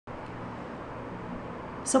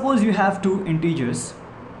Suppose you have two integers,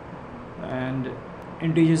 and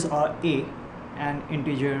integers are a and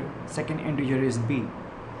second integer is b.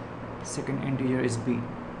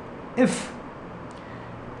 If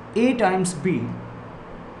a times b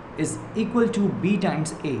is equal to b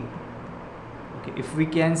times a, okay, if we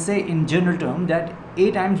can say in general term that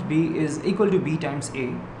a times b is equal to b times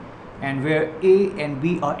a, and where a and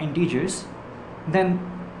b are integers, then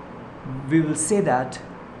we will say that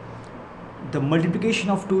the multiplication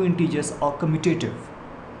of two integers are commutative.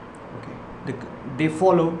 Okay,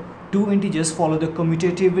 two integers follow the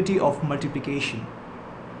commutativity of multiplication.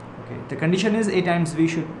 Okay, the condition is a times b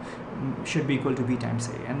should be equal to b times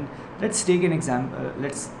a. And let's take an example.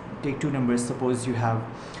 Let's take two numbers. Suppose you have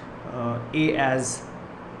a as,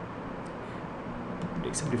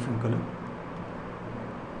 take some different color.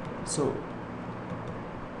 So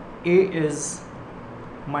a is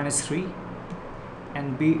 -3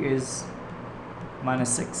 and b is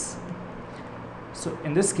 -6. So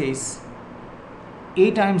in this case,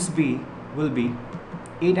 a times b will be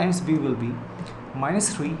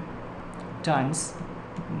 -3 times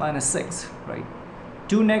 -6, right?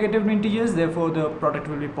 Two negative integers, therefore the product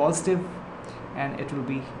will be positive and it will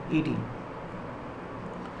be 18.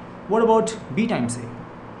 What about b times a?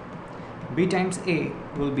 B times a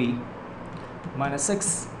will be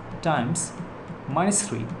 -6 times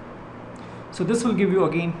 -3. So this will give you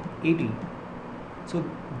again 18. So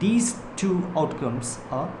these two outcomes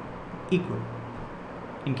are equal.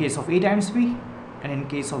 In case of a times b and in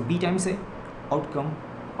case of b times a,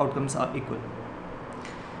 outcomes are equal.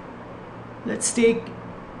 Let's take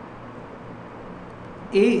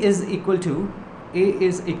a is equal to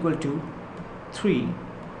 3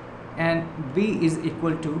 and b is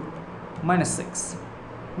equal to -6.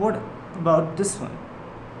 What about this one?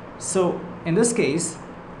 So in this case,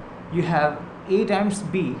 you have a times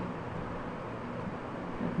b.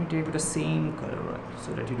 Let me take the same color, right,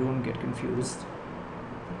 so that you don't get confused.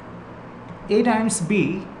 A times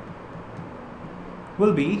b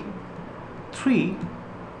will be 3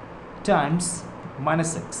 times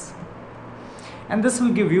 -6, and this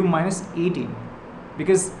will give you -18,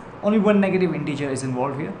 because only one negative integer is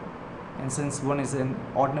involved here, and since one is an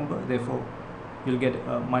odd number, therefore you'll get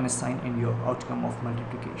a minus sign in your outcome of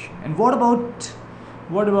multiplication. And what about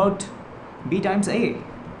b times a?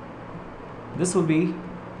 This will be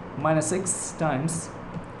 -6 times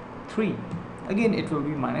 3. Again, it will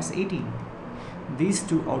be -18. These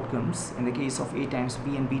two outcomes in the case of a times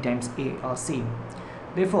b and b times a are same.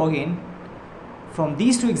 Therefore, again, from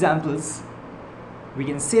these two examples, we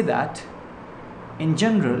can say that in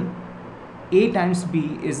general, a times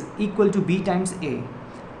b is equal to b times a,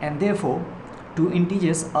 and therefore two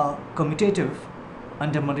integers are commutative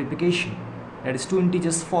under multiplication. That is, two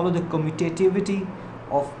integers follow the commutativity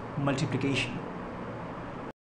of multiplication.